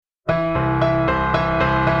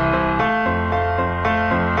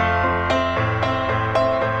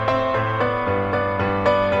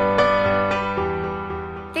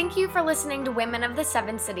listening to Women of the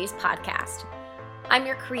Seven Cities podcast. I'm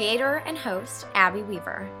your creator and host, Abby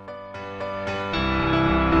Weaver.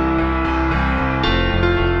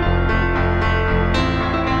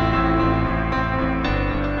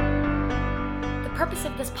 The purpose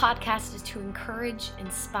of this podcast is to encourage,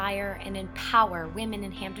 inspire, and empower women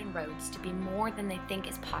in Hampton Roads to be more than they think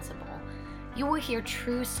is possible. You will hear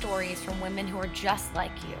true stories from women who are just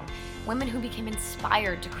like you, women who became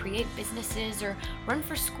inspired to create businesses or run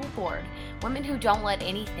for school board, women who don't let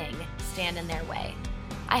anything stand in their way.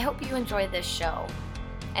 I hope you enjoy this show,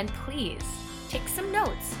 and please take some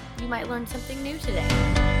notes. You might learn something new today.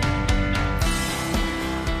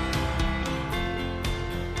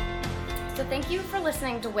 So thank you for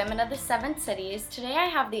listening to Women of the Seven Cities. Today I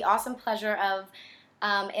have the awesome pleasure of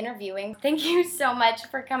interviewing. Thank you so much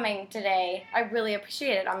for coming today. I really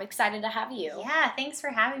appreciate it. I'm excited to have you. Yeah, thanks for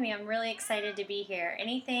having me. I'm really excited to be here.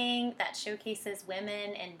 Anything that showcases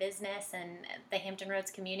women in business and the Hampton Roads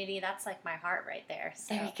community, that's like my heart right there.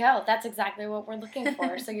 So. There you go. That's exactly what we're looking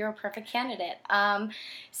for. So you're a perfect candidate.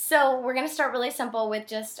 So we're going to start really simple with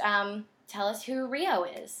just tell us who Rio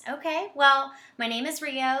is. Okay, well, my name is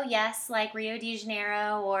Rio, yes, like Rio de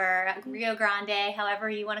Janeiro or Rio Grande, however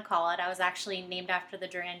you want to call it. I was actually named after the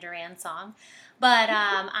Duran Duran song. But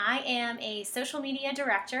I am a social media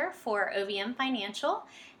director for OVM Financial,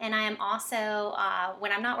 and I am also,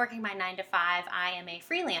 when I'm not working my 9 to 5, I am a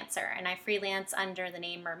freelancer, and I freelance under the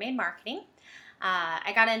name Mermaid Marketing.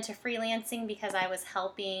 I got into freelancing because I was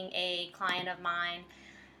helping a client of mine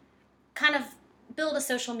kind of build a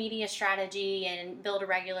social media strategy and build a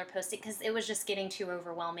regular posting because it was just getting too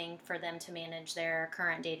overwhelming for them to manage their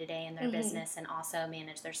current day-to-day in their business and also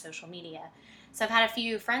manage their social media. So I've had a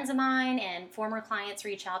few friends of mine and former clients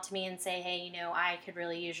reach out to me and say, hey, you know, I could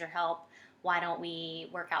really use your help. Why don't we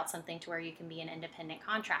work out something to where you can be an independent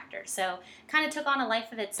contractor? So kind of took on a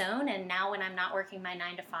life of its own, and now when I'm not working my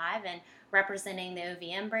 9 to 5 and representing the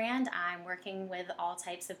OVM brand, I'm working with all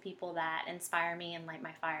types of people that inspire me and light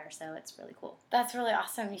my fire, so it's really cool. That's really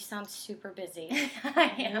awesome. You sound super busy.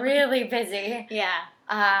 I am. Really busy. Yeah.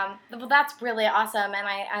 Well, that's really awesome, and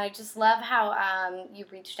I just love how you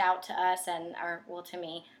reached out to us to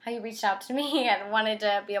me, how you reached out to me and wanted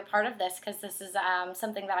to be a part of this, because this is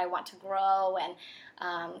something that I want to grow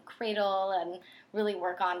and cradle and really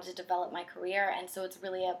work on to develop my career, and so it's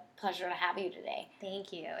really a pleasure to have you today.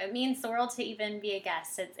 Thank you. It means the world to even be a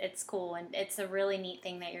guest. It's cool, and it's a really neat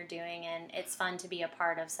thing that you're doing, and it's fun to be a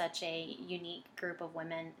part of such a unique group of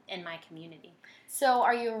women in my community. So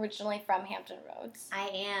are you originally from Hampton Roads? I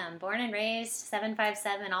am. Born and raised,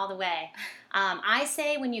 757 all the way. I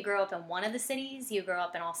say when you grow up in one of the cities, you grow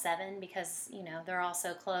up in all seven because, you know, they're all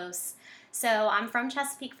so close. So I'm from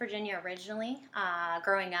Chesapeake, Virginia originally.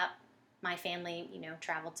 Growing up, my family, you know,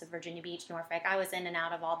 traveled to Virginia Beach, Norfolk. I was in and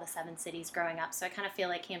out of all the seven cities growing up, so I kind of feel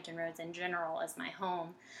like Hampton Roads in general is my home.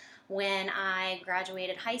 When I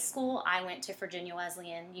graduated high school, I went to Virginia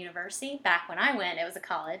Wesleyan University. Back when I went, it was a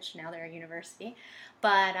college. Now they're a university.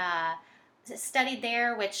 But studied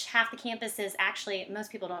there, which half the campus is actually,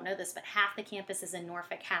 most people don't know this, but half the campus is in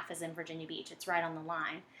Norfolk, half is in Virginia Beach. It's right on the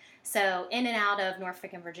line. So in and out of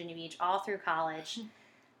Norfolk and Virginia Beach all through college.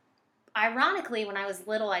 Ironically, when I was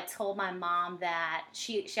little, I told my mom that,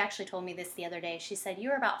 she actually told me this the other day. She said, you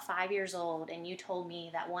were about 5 years old, and you told me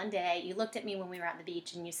that one day, you looked at me when we were at the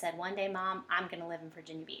beach, and you said, one day, Mom, I'm going to live in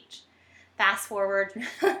Virginia Beach. Fast forward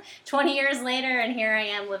 20 years later, and here I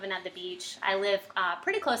am living at the beach. I live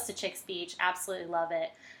pretty close to Chicks Beach. Absolutely love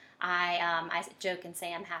it. I joke and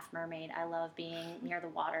say I'm half mermaid. I love being near the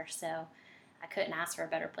water, so I couldn't ask for a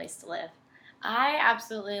better place to live. I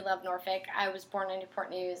absolutely love Norfolk. I was born in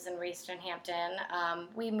Newport News and raised in Hampton.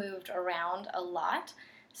 We moved around a lot,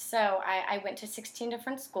 so I went to 16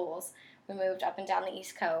 different schools. We moved up and down the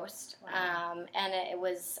East Coast, Wow. And it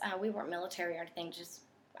was, we weren't military or anything, just,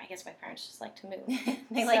 I guess my parents just like to move.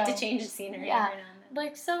 They like to change the scenery. Yeah, every now and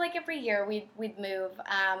then. like every year we'd move,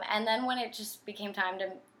 and then when it just became time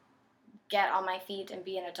to get on my feet and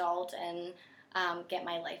be an adult and get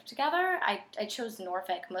my life together, I chose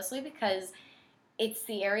Norfolk mostly because it's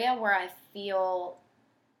the area where I feel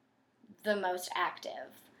the most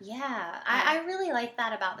active. Yeah, I really like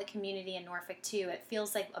that about the community in Norfolk, too. It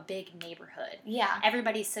feels like a big neighborhood. Yeah.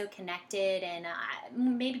 Everybody's so connected, and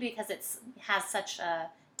maybe because it has such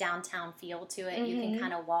a downtown feel to it, you can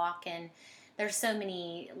kind of walk, and there's so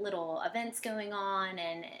many little events going on,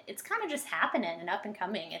 and it's kind of just happening and up and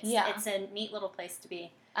coming. It's a neat little place to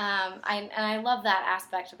be. I love that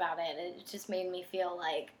aspect about it. It just made me feel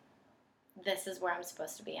like this is where I'm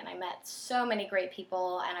supposed to be. And I met so many great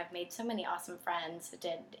people, and I've made so many awesome friends. I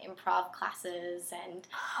did improv classes, and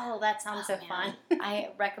Oh, that sounds so fun. I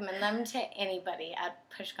recommend them to anybody at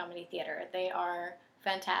Push Comedy Theater. They are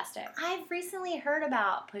fantastic. I've recently heard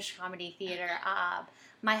about Push Comedy Theater.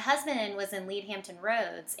 My husband was in Leadhampton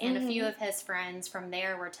Roads, and a few of his friends from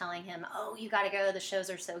there were telling him, "Oh, you got to go. The shows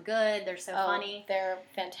are so good. They're so funny. They're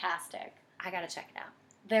fantastic. I got to check it out."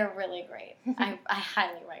 They're really great. I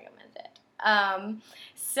highly recommend it.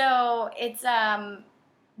 So it's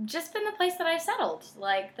just been the place that I've settled.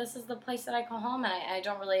 Like, this is the place that I call home, and I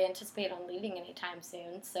don't really anticipate on leaving anytime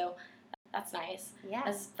soon. So that's nice. Yeah.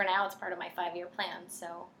 As for now, it's part of my 5-year plan.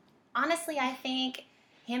 So honestly, I think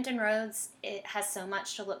Hampton Roads, it has so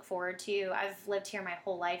much to look forward to. I've lived here my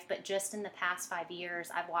whole life, but just in the past 5 years,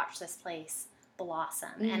 I've watched this place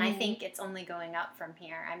blossom, and I think it's only going up from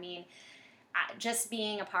here. I mean, just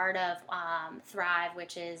being a part of Thrive,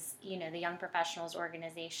 which is, the Young Professionals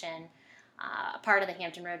Organization, a part of the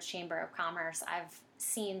Hampton Roads Chamber of Commerce, I've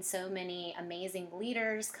seen so many amazing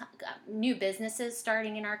leaders, new businesses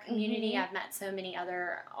starting in our community. I've met so many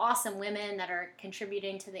other awesome women that are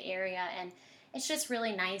contributing to the area, and it's just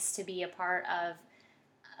really nice to be a part of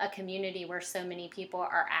a community where so many people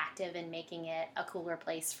are active in making it a cooler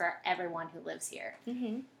place for everyone who lives here.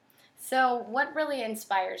 So what really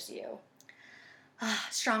inspires you?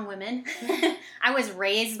 Strong women. I was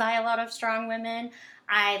raised by a lot of strong women.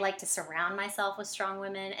 I like to surround myself with strong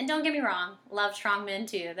women. And don't get me wrong, love strong men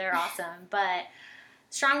too. They're awesome. But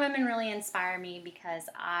strong women really inspire me because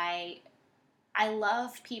I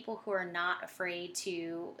love people who are not afraid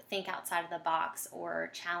to think outside of the box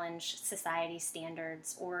or challenge society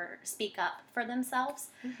standards or speak up for themselves.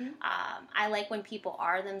 I like when people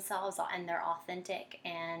are themselves and they're authentic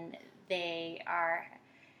and they are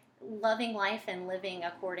loving life and living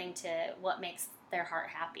according to what makes their heart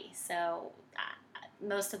happy. So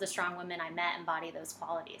most of the strong women I met embody those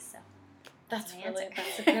qualities. So that's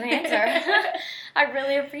a good answer. I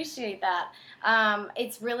really appreciate that.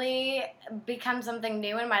 It's really become something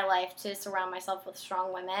new in my life to surround myself with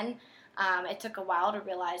strong women. It took a while to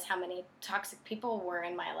realize how many toxic people were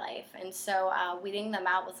in my life, and so weeding them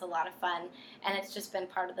out was a lot of fun, and it's just been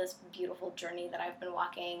part of this beautiful journey that I've been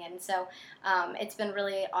walking, and so it's been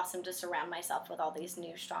really awesome to surround myself with all these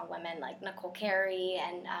new strong women like Nicole Carey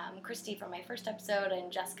and Christy from my first episode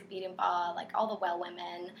and Jessica Biedenbaugh, like all the Well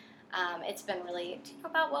Women. It's been really... Do you know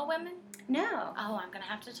about Well Women? No. Oh, I'm going to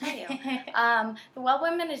have to tell you. The Well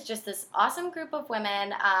Women is just this awesome group of women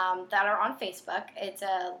that are on Facebook. It's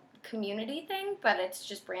a community thing, but it's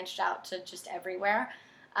just branched out to just everywhere.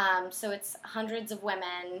 So it's hundreds of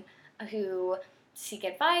women who seek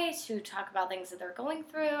advice, who talk about things that they're going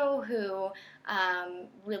through, who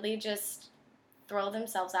really just throw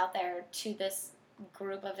themselves out there to this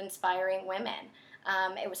group of inspiring women.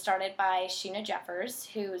 It was started by Sheena Jeffers,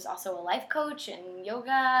 who's also a life coach and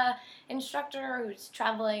yoga instructor who's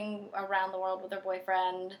traveling around the world with her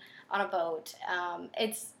boyfriend on a boat.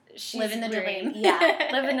 She's living the dream. Yeah,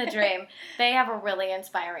 living the dream. They have a really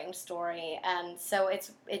inspiring story, and so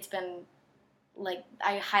it's been like,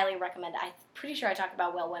 I highly recommend it. I'm pretty sure I talk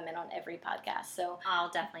about Well Women on every podcast, so I'll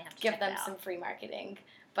definitely have to give check them it out. some free marketing.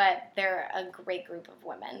 But they're a great group of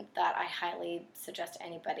women that I highly suggest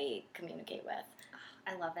anybody communicate with.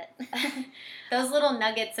 I love it. Those little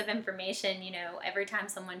nuggets of information, every time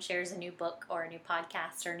someone shares a new book or a new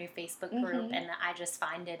podcast or a new Facebook group, and I just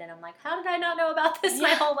find it and I'm like, how did I not know about this my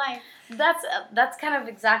whole life? That's kind of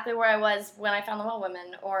exactly where I was when I found the Well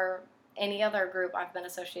Women or any other group I've been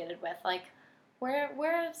associated with. Like, where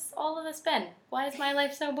has all of this been? Why is my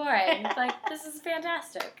life so boring? Like, this is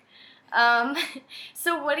fantastic.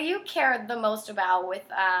 So what do you care the most about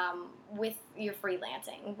with your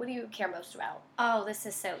freelancing? What do you care most about? Oh, this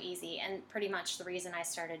is so easy, and pretty much the reason I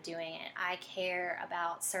started doing it. I care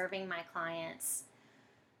about serving my clients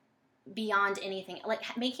beyond anything, like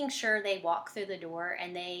making sure they walk through the door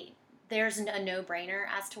and there's a no-brainer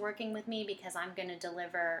as to working with me because I'm going to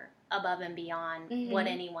deliver above and beyond what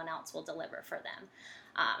anyone else will deliver for them.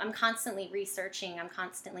 I'm constantly researching, I'm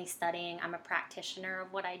constantly studying, I'm a practitioner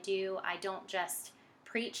of what I do. I don't just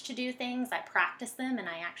preach to do things, I practice them, and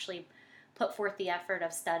I actually put forth the effort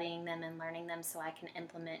of studying them and learning them so I can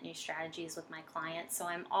implement new strategies with my clients. So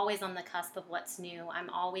I'm always on the cusp of what's new. I'm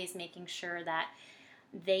always making sure that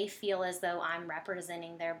they feel as though I'm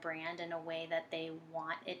representing their brand in a way that they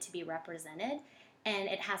want it to be represented, and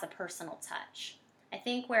it has a personal touch. I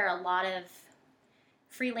think where a lot of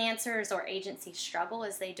freelancers or agencies struggle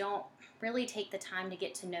is they don't really take the time to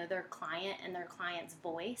get to know their client and their client's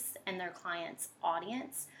voice and their client's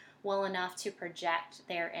audience well enough to project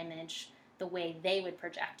their image the way they would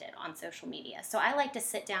project it on social media. So I like to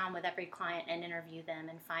sit down with every client and interview them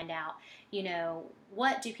and find out,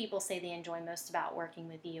 what do people say they enjoy most about working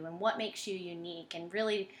with you and what makes you unique, and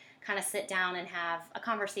really kind of sit down and have a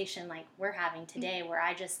conversation like we're having today, where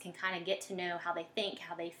I just can kind of get to know how they think,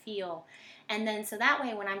 how they feel. And then so that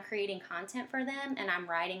way when I'm creating content for them and I'm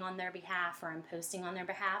writing on their behalf or I'm posting on their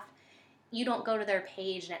behalf, you don't go to their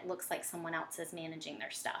page and it looks like someone else is managing their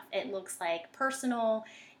stuff. It looks like personal.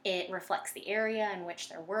 It reflects the area in which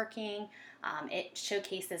they're working. It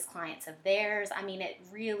showcases clients of theirs. I mean, it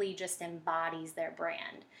really just embodies their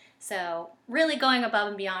brand. So really going above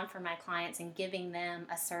and beyond for my clients and giving them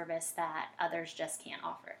a service that others just can't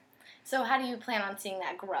offer. So how do you plan on seeing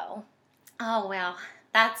that grow? Oh, well,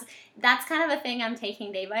 that's kind of a thing I'm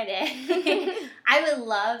taking day by day. I would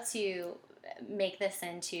love to make this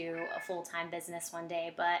into a full-time business one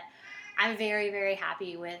day, but I'm very, very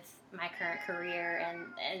happy with my current career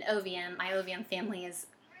and OVM. My OVM family is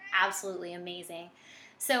absolutely amazing.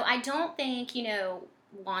 So I don't think,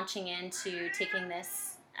 launching into taking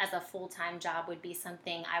this as a full-time job would be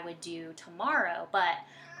something I would do tomorrow, but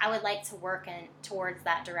I would like to work towards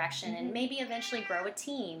that direction and maybe eventually grow a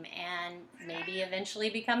team and maybe eventually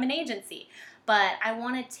become an agency. But I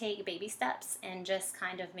want to take baby steps and just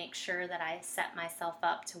kind of make sure that I set myself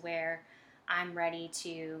up to where I'm ready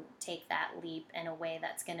to take that leap in a way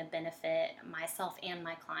that's going to benefit myself and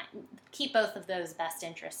my client. Keep both of those best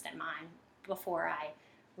interests in mind before I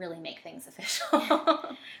really make things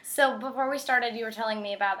official. So before we started, you were telling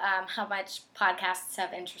me about how much podcasts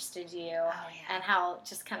have interested you and how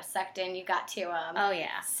just kind of sucked in you got to them. Oh,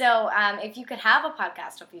 yeah. So if you could have a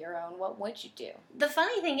podcast of your own, what would you do? The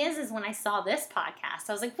funny thing is when I saw this podcast,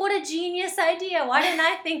 I was like, what a genius idea. Why didn't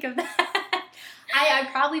I think of that? I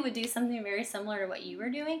probably would do something very similar to what you were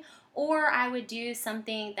doing, or I would do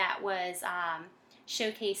something that was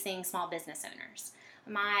showcasing small business owners.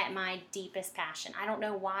 My deepest passion. I don't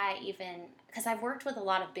know why because I've worked with a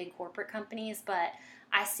lot of big corporate companies, but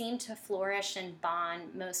I seem to flourish and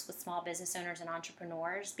bond most with small business owners and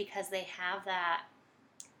entrepreneurs because they have that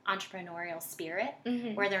entrepreneurial spirit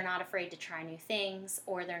where they're not afraid to try new things,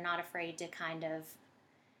 or they're not afraid to kind of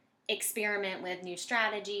experiment with new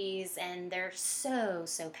strategies, and they're so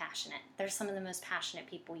passionate. They're some of the most passionate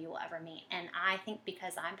people you will ever meet, and I think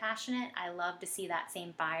because I'm passionate, I love to see that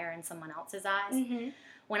same fire in someone else's eyes.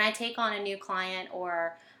 When I take on a new client,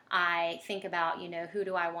 or I think about, who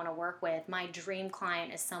do I want to work with, my dream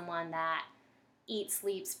client is someone that eats,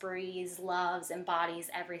 sleeps, breathes, loves, embodies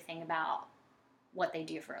everything about what they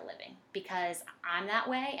do for a living, because I'm that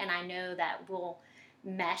way, and I know that we'll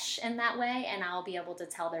mesh in that way, and I'll be able to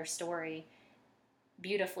tell their story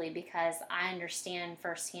beautifully because I understand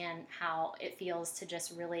firsthand how it feels to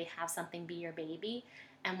just really have something be your baby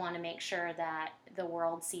and want to make sure that the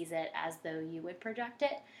world sees it as though you would project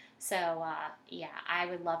it. So I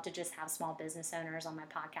would love to just have small business owners on my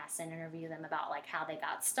podcast and interview them about like how they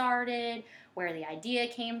got started, where the idea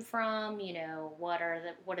came from,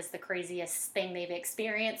 what is the craziest thing they've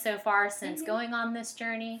experienced so far since going on this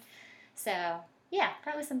journey. So yeah,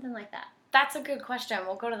 probably something like that. That's a good question.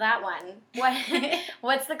 We'll go to that one.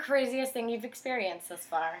 What's the craziest thing you've experienced thus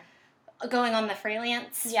far? Going on the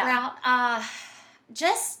freelance route? I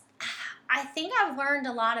think I've learned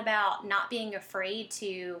a lot about not being afraid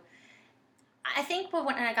to... I think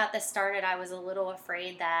when I got this started, I was a little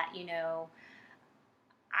afraid that, I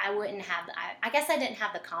wouldn't have... I guess I didn't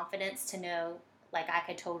have the confidence to know like I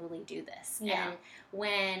could totally do this. Yeah. And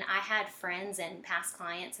when I had friends and past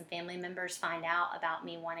clients and family members find out about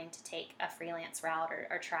me wanting to take a freelance route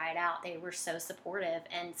or try it out, they were so supportive.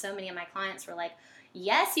 And so many of my clients were like,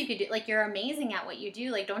 yes, you could do, like, you're amazing at what you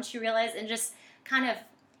do. Like, don't you realize? And just kind of,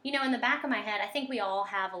 in the back of my head, I think we all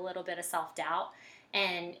have a little bit of self-doubt,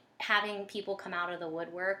 and having people come out of the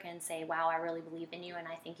woodwork and say, wow, I really believe in you and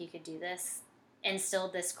I think you could do this,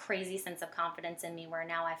 instilled this crazy sense of confidence in me where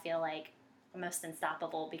now I feel like most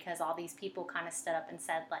unstoppable, because all these people kind of stood up and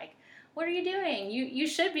said, like, what are you doing? You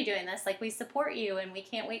should be doing this. Like, we support you and we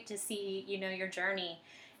can't wait to see, your journey,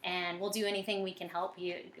 and we'll do anything we can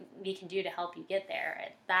do to help you get there.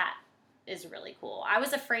 That is really cool. I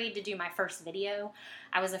was afraid to do my first video.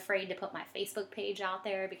 I was afraid to put my Facebook page out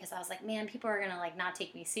there because I was like, man, people are going to like not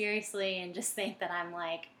take me seriously and just think that I'm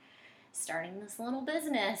like starting this little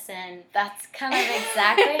business. And that's kind of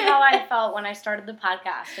exactly how I felt when I started the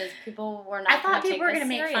podcast, is people were not going to take me seriously. I thought people were going to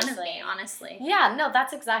make fun of me, honestly. Yeah, no,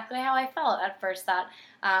 that's exactly how I felt at first, that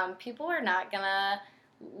people were not going to,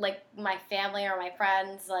 like, my family or my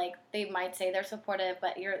friends, like, they might say they're supportive,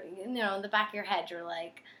 but you're, in the back of your head, you're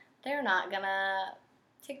like, they're not going to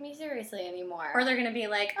take me seriously anymore. Or they're going to be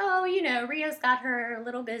like, oh, Rio's got her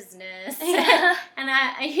little business. Yeah. And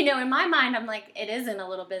I, in my mind, I'm like, it isn't a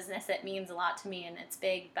little business. It means a lot to me and it's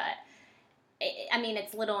big, but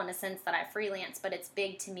it's little in a sense that I freelance, but it's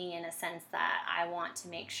big to me in a sense that I want to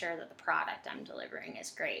make sure that the product I'm delivering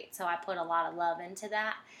is great. So I put a lot of love into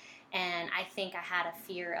that. And I think I had a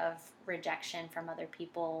fear of rejection from other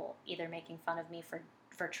people, either making fun of me for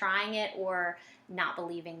trying it or not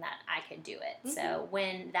believing that I could do it. Mm-hmm. So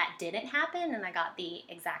when that didn't happen and I got the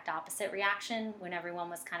exact opposite reaction, when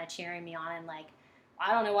everyone was kind of cheering me on and like,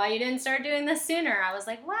 I don't know why you didn't start doing this sooner, I was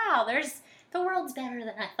like, wow, the world's better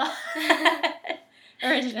than I thought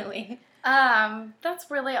originally.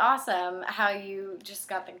 That's really awesome how you just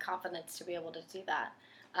got the confidence to be able to do that.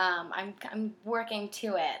 I'm working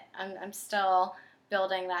to it. I'm still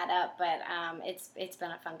building that up, but it's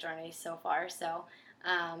been a fun journey so far. So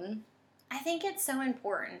I think it's so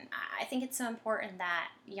important. I think it's so important that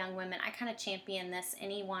young women, I kind of champion this,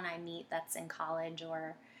 anyone I meet that's in college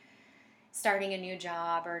or starting a new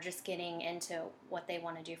job or just getting into what they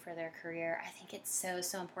want to do for their career. I think it's so,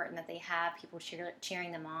 so important that they have people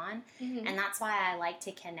cheering them on. Mm-hmm. And that's why I like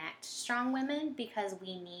to connect strong women, because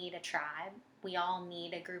we need a tribe. We all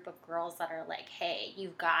need a group of girls that are like, hey,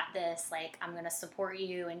 you've got this. Like, I'm going to support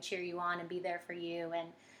you and cheer you on and be there for you. And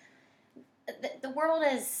the world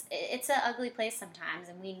it's an ugly place sometimes,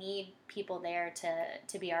 and we need people there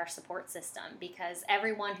to be our support system, because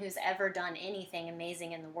everyone who's ever done anything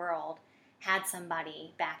amazing in the world had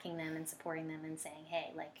somebody backing them and supporting them and saying,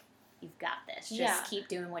 hey, like, you've got this. Just keep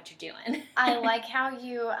doing what you're doing. I like how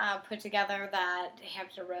you put together that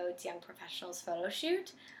Hampton Roads Young Professionals photo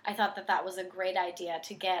shoot. I thought that was a great idea,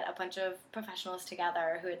 to get a bunch of professionals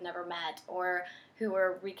together who had never met or who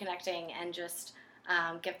were reconnecting and just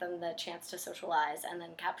give them the chance to socialize and then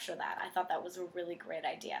capture that. I thought that was a really great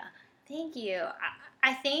idea. Thank you.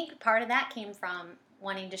 I think part of that came from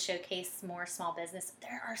wanting to showcase more small business.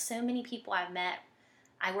 There are so many people I've met.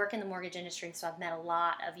 I work in the mortgage industry, so I've met a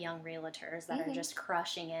lot of young realtors that are just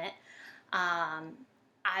crushing it.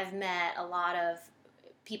 I've met a lot of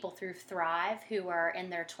people through Thrive who are in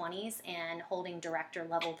their 20s and holding director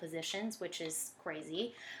level positions, which is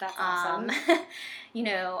crazy. That's awesome.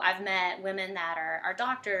 I've met women that are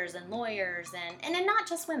doctors and lawyers and not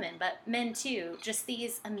just women, but men too. Just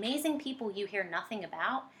these amazing people you hear nothing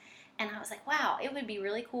about. And I was like, wow, it would be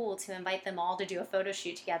really cool to invite them all to do a photo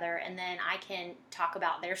shoot together, and then I can talk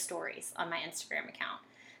about their stories on my Instagram account.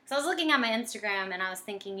 So I was looking at my Instagram and I was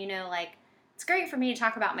thinking, it's great for me to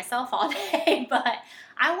talk about myself all day, but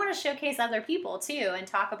I want to showcase other people too and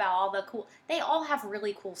talk about all the cool, they all have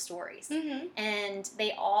really cool stories. Mm-hmm. And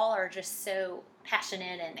they all are just so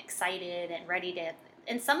passionate and excited and ready to,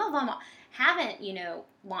 and some of them haven't,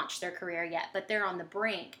 launched their career yet, but they're on the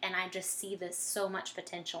brink, and I just see this so much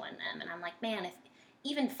potential in them. And I'm like, man, if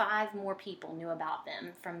even 5 more people knew about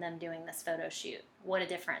them from them doing this photo shoot, what a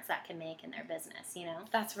difference that can make in their business,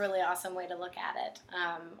 That's a really awesome way to look at it.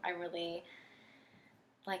 I really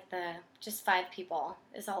like just 5 people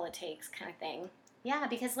is all it takes kind of thing. Yeah,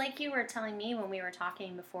 because like you were telling me when we were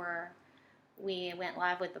talking before we went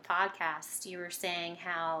live with the podcast, you were saying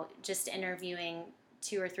how just interviewing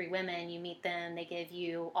 2 or 3 women, you meet them, they give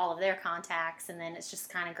you all of their contacts, and then it just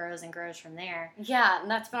kind of grows and grows from there. Yeah, and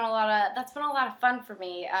that's been a lot of fun for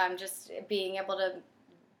me. Just being able to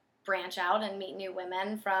branch out and meet new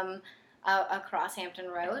women from across Hampton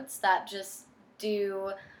Roads that just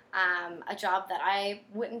do a job that I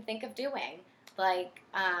wouldn't think of doing,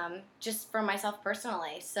 just for myself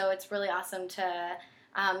personally. So it's really awesome to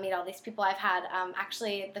meet all these people. I've had,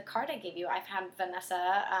 actually, the card I gave you, I've had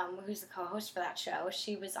Vanessa, who's the co-host for that show.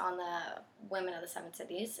 She was on the Women of the 7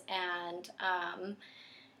 Cities, and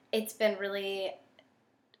it's been really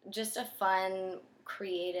just a fun,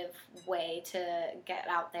 creative way to get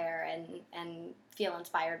out there and feel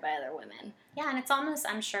inspired by other women. Yeah, and it's almost,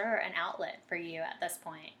 I'm sure, an outlet for you at this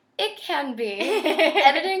point. It can be.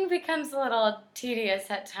 Editing becomes a little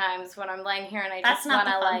tedious at times when I'm laying here and I just want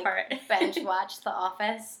to binge watch The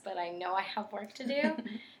Office, but I know I have work to do.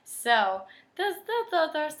 So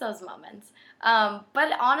there's those moments.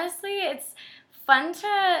 But honestly, it's fun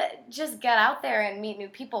to just get out there and meet new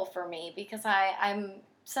people for me, because I'm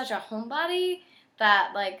such a homebody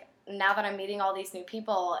that now that I'm meeting all these new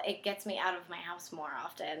people, it gets me out of my house more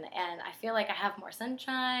often, and I feel like I have more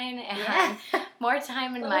sunshine and more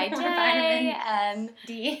time in my day, and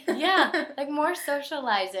D. more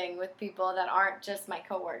socializing with people that aren't just my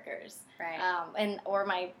coworkers, right? Or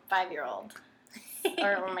my 5-year-old,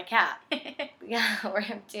 or my cat, or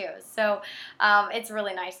him too. So it's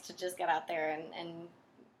really nice to just get out there and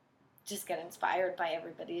just get inspired by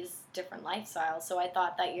everybody's different lifestyles. So I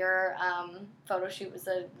thought that your photo shoot was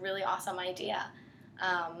a really awesome idea.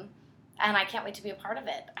 And I can't wait to be a part of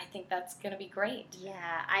it. I think that's going to be great.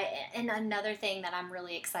 Yeah. And another thing that I'm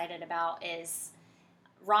really excited about is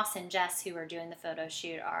Ross and Jess, who are doing the photo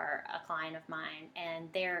shoot, are a client of mine, and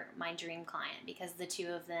they're my dream client because the two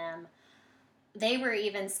of them, they were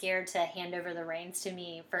even scared to hand over the reins to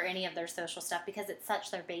me for any of their social stuff because it's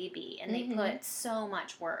such their baby, and they put so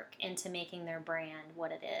much work into making their brand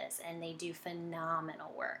what it is, and they do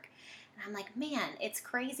phenomenal work. And I'm like, man, it's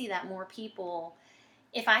crazy that more people,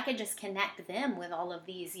 if I could just connect them with all of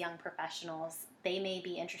these young professionals, they may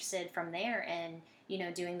be interested from there and, you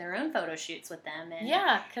know, doing their own photo shoots with them. And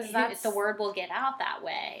yeah, because the word will get out that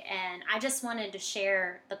way. And I just wanted to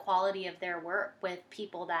share the quality of their work with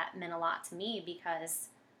people that meant a lot to me because,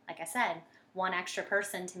 like I said, one extra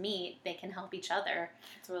person to meet, they can help each other.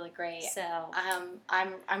 It's really great. So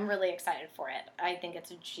I'm really excited for it. I think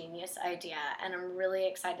it's a genius idea, and I'm really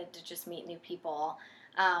excited to just meet new people.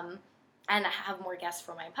 And have more guests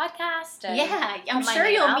for my podcast. And yeah, I'm sure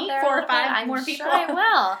you'll meet 4 or 5 more people. I'm sure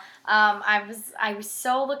I will. I was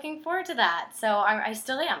so looking forward to that. So I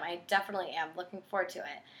still am. I definitely am looking forward to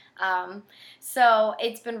it. So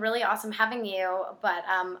it's been really awesome having you. But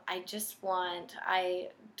I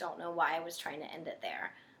don't know why I was trying to end it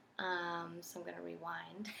there. So I'm going to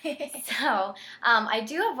rewind. So I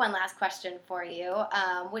do have one last question for you,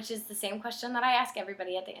 which is the same question that I ask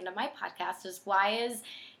everybody at the end of my podcast is why is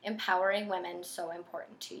empowering women so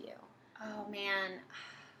important to you? Oh, man.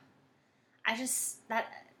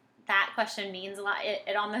 That question means a lot.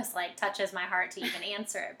 It almost like touches my heart to even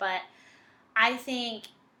answer it. But I think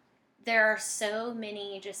there are so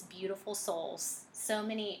many just beautiful souls, so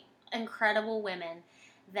many incredible women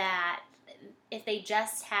that if they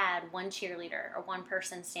just had one cheerleader or one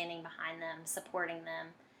person standing behind them, supporting them,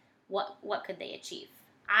 what could they achieve?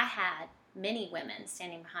 I had many women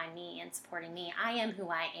standing behind me and supporting me. I am who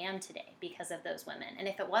I am today because of those women. And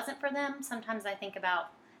if it wasn't for them, sometimes I think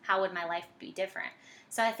about how would my life be different.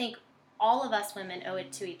 So I think all of us women owe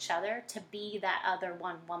it to each other to be that other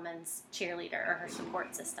one woman's cheerleader or her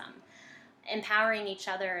support system. Empowering each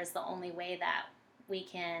other is the only way that we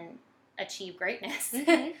can achieve greatness,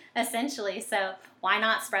 essentially. So why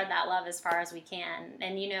not spread that love as far as we can?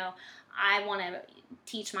 And, you know, I want to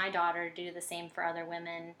teach my daughter to do the same for other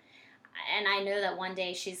women. And I know that one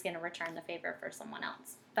day she's going to return the favor for someone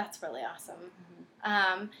else. That's really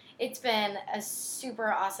awesome. It's been a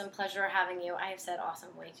super awesome pleasure having you. I have said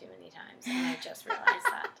awesome way too many times, and I just realized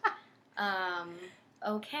that.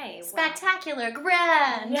 Okay. Spectacular,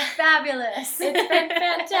 grand, fabulous. It's been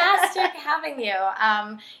fantastic having you.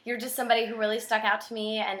 You're just somebody who really stuck out to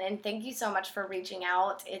me, and thank you so much for reaching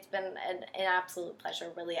out. It's been an absolute pleasure,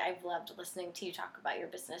 really. I've loved listening to you talk about your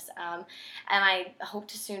business, and I hope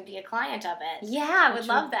to soon be a client of it. Yeah, I would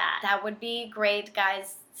love that. That would be great,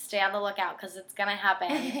 guys. Stay on the lookout because it's going to happen,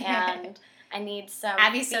 and I need some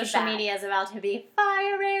Abby's social media is about to be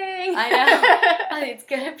firing. I know. It's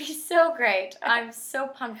going to be so great. I'm so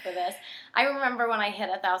pumped for this. I remember when I hit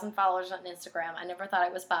 1,000 followers on Instagram. I never thought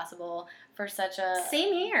it was possible for such a...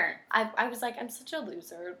 Same here. I was like, I'm such a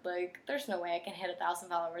loser. Like, there's no way I can hit 1,000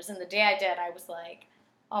 followers. And the day I did, I was like,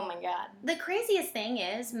 oh my God. The craziest thing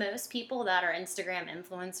is most people that are Instagram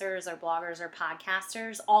influencers or bloggers or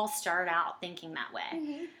podcasters all start out thinking that way.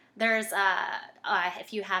 Mm-hmm. There's,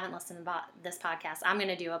 if you haven't listened to this podcast, I'm going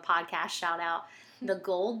to do a podcast shout out. The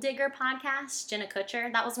Gold Digger podcast, Jenna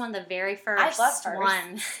Kutcher, that was one of the very first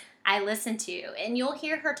ones I listened to. And you'll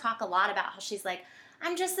hear her talk a lot about how she's like,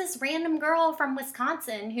 I'm just this random girl from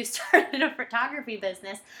Wisconsin who started a photography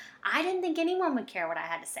business. I didn't think anyone would care what I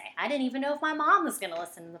had to say. I didn't even know if my mom was going to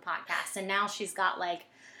listen to the podcast. And now she's got like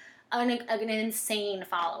an insane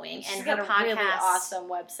following. She's and got her a podcast, really awesome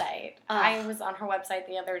website. I was on her website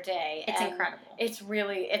the other day. It's incredible. It's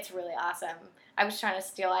really awesome. I was trying to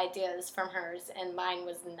steal ideas from hers, and mine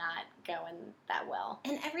was not going that well.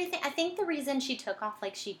 And everything, I think the reason she took off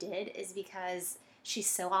like she did is because she's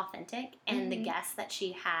so authentic, and the guests that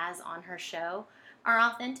she has on her show are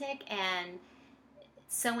authentic and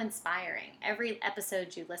so inspiring. Every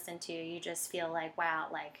episode you listen to, you just feel like, wow,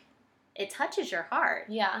 like, it touches your heart.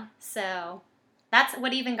 Yeah. So that's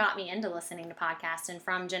what even got me into listening to podcasts. And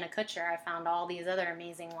from Jenna Kutcher, I found all these other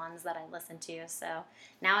amazing ones that I listen to. So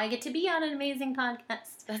now I get to be on an amazing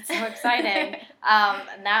podcast. That's so exciting.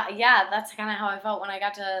 That's kind of how I felt when I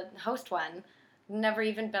got to host one. Never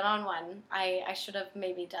even been on one. I should have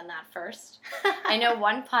maybe done that first. I know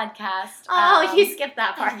one podcast. You skipped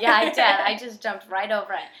that part. Yeah, I did. I just jumped right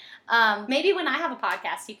over it. Maybe when I have a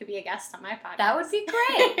podcast, you could be a guest on my podcast. That would be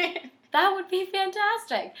great. That would be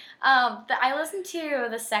fantastic. I listen to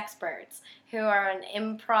the Sexperts, who are an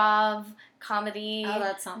improv comedy. Oh,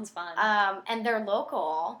 that sounds fun. And they're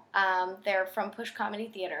local. They're from Push Comedy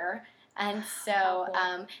Theater. And so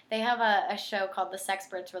Cool. they have a show called The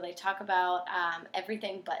Sexperts where they talk about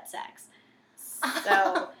everything but sex.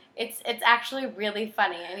 So it's actually really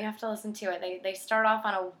funny, and you have to listen to it. They start off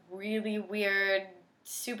on a really weird,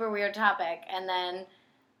 super weird topic, and then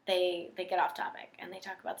they get off topic, and they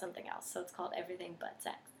talk about something else. So it's called Everything But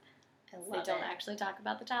Sex. I They love don't it. actually talk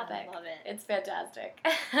about the topic. I love it. It's fantastic.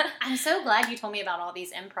 I'm so glad you told me about all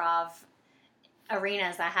these improv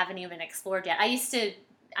arenas I haven't even explored yet.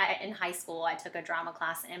 In high school, I took a drama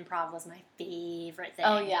class. Improv was my favorite thing.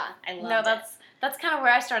 Oh yeah, I loved it. That's kind of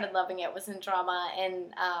where I started loving it, was in drama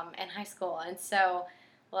in high school, and so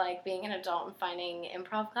like being an adult and finding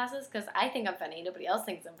improv classes, because I think I'm funny. Nobody else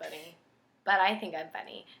thinks I'm funny, but I think I'm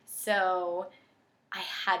funny. So I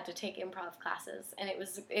had to take improv classes, and it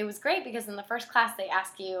was great because in the first class they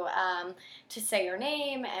ask you to say your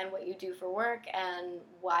name and what you do for work and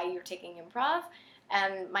why you're taking improv.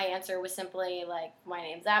 And my answer was simply like, my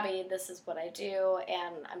name's Abby, this is what I do,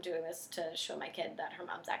 and I'm doing this to show my kid that her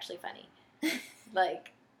mom's actually funny.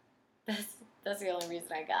 Like, that's the only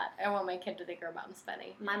reason I got. I want my kid to think her mom's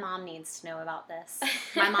funny. My mom needs to know about this.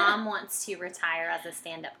 My mom wants to retire as a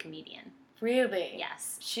stand-up comedian. Really?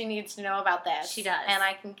 Yes. She needs to know about this. She does. And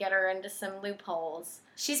I can get her into some loopholes.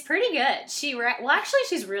 She's pretty good. Actually,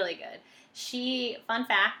 she's really good. Fun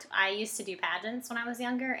fact, I used to do pageants when I was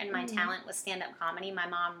younger, and my talent was stand-up comedy. My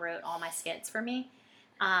mom wrote all my skits for me,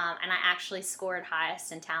 and I actually scored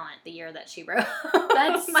highest in talent the year that she wrote.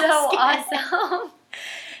 That's so awesome.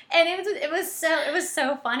 And it was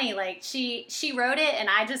so funny. Like she wrote it, and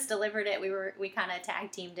I just delivered it. We kind of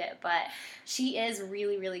tag teamed it, but she is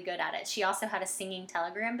really, really good at it. She also had a singing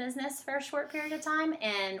telegram business for a short period of time,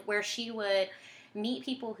 and where she would meet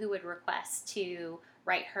people who would request to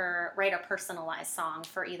write a personalized song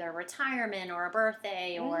for either retirement or a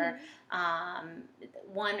birthday or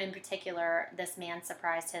one in particular. This man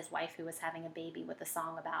surprised his wife who was having a baby with a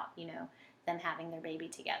song about them having their baby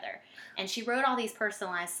together, and she wrote all these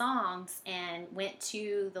personalized songs and went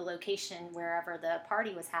to the location wherever the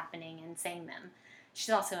party was happening and sang them. She's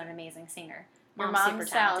also an amazing singer. Your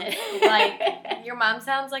mom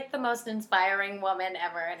sounds like the most inspiring woman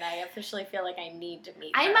ever, and I officially feel like I need to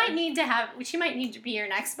meet her. She might need to be your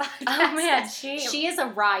next podcast. Oh man, she is a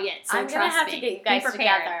riot. So I'm gonna have to get you guys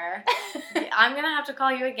together. I'm gonna have to call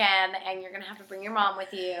you again, and you're gonna have to bring your mom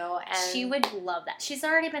with you. And she would love that. She's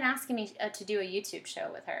already been asking me to do a YouTube show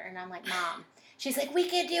with her, and I'm like, Mom. She's like, we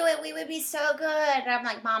could do it. We would be so good. And I'm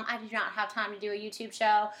like, Mom, I do not have time to do a YouTube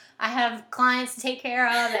show. I have clients to take care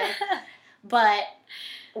of, but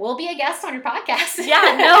we'll be a guest on your podcast.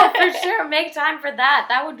 Yeah, no, for sure. Make time for that.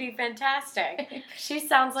 That would be fantastic. She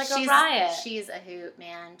sounds like a riot. She's a hoot,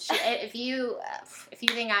 man. If you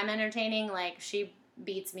think I'm entertaining, like, she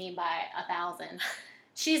beats me by 1,000.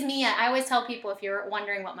 She's me I always tell people, if you're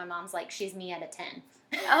wondering what my mom's like, she's me at a 10.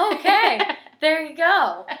 Okay, there you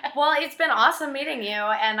go. Well, it's been awesome meeting you,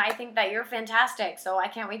 and I think that you're fantastic, so I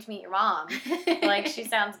can't wait to meet your mom. Like, she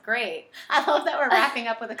sounds great. I love that we're wrapping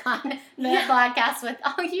up with a podcast with,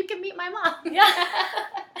 you can meet my mom. Yeah.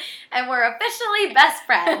 And we're officially best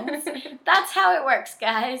friends. That's how it works,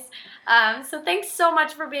 guys. So thanks so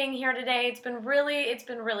much for being here today. It's been really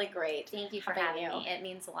great. Thank you for having me. It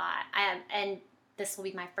means a lot. And this will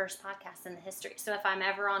be my first podcast in the history. So if I'm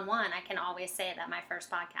ever on one, I can always say that my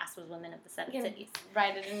first podcast was Women of the Seven Cities.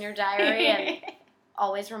 Write it in your diary and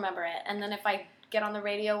always remember it. And then if I get on the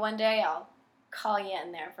radio one day, I'll call you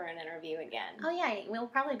in there for an interview again. Oh yeah, we'll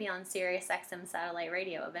probably be on Sirius XM satellite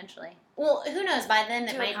radio eventually. Well, who knows? By then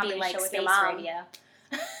it might be like space radio.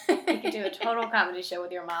 You could do a total comedy show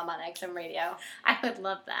with your mom on XM radio. I would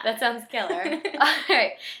love that. That sounds killer. All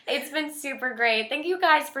right. It's been super great. Thank you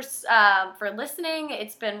guys for listening.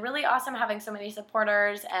 It's been really awesome having so many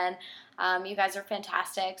supporters, and you guys are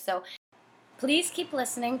fantastic. So please keep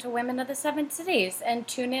listening to Women of the Seven Cities and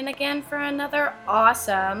tune in again for another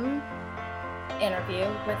awesome interview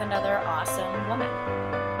with another awesome woman.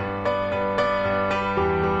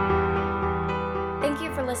 Thank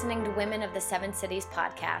you for listening to Women of the Seven Cities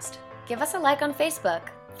podcast. Give us a like on Facebook,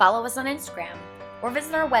 follow us on Instagram, or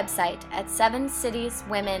visit our website at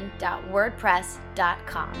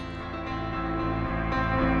sevencitieswomen.wordpress.com.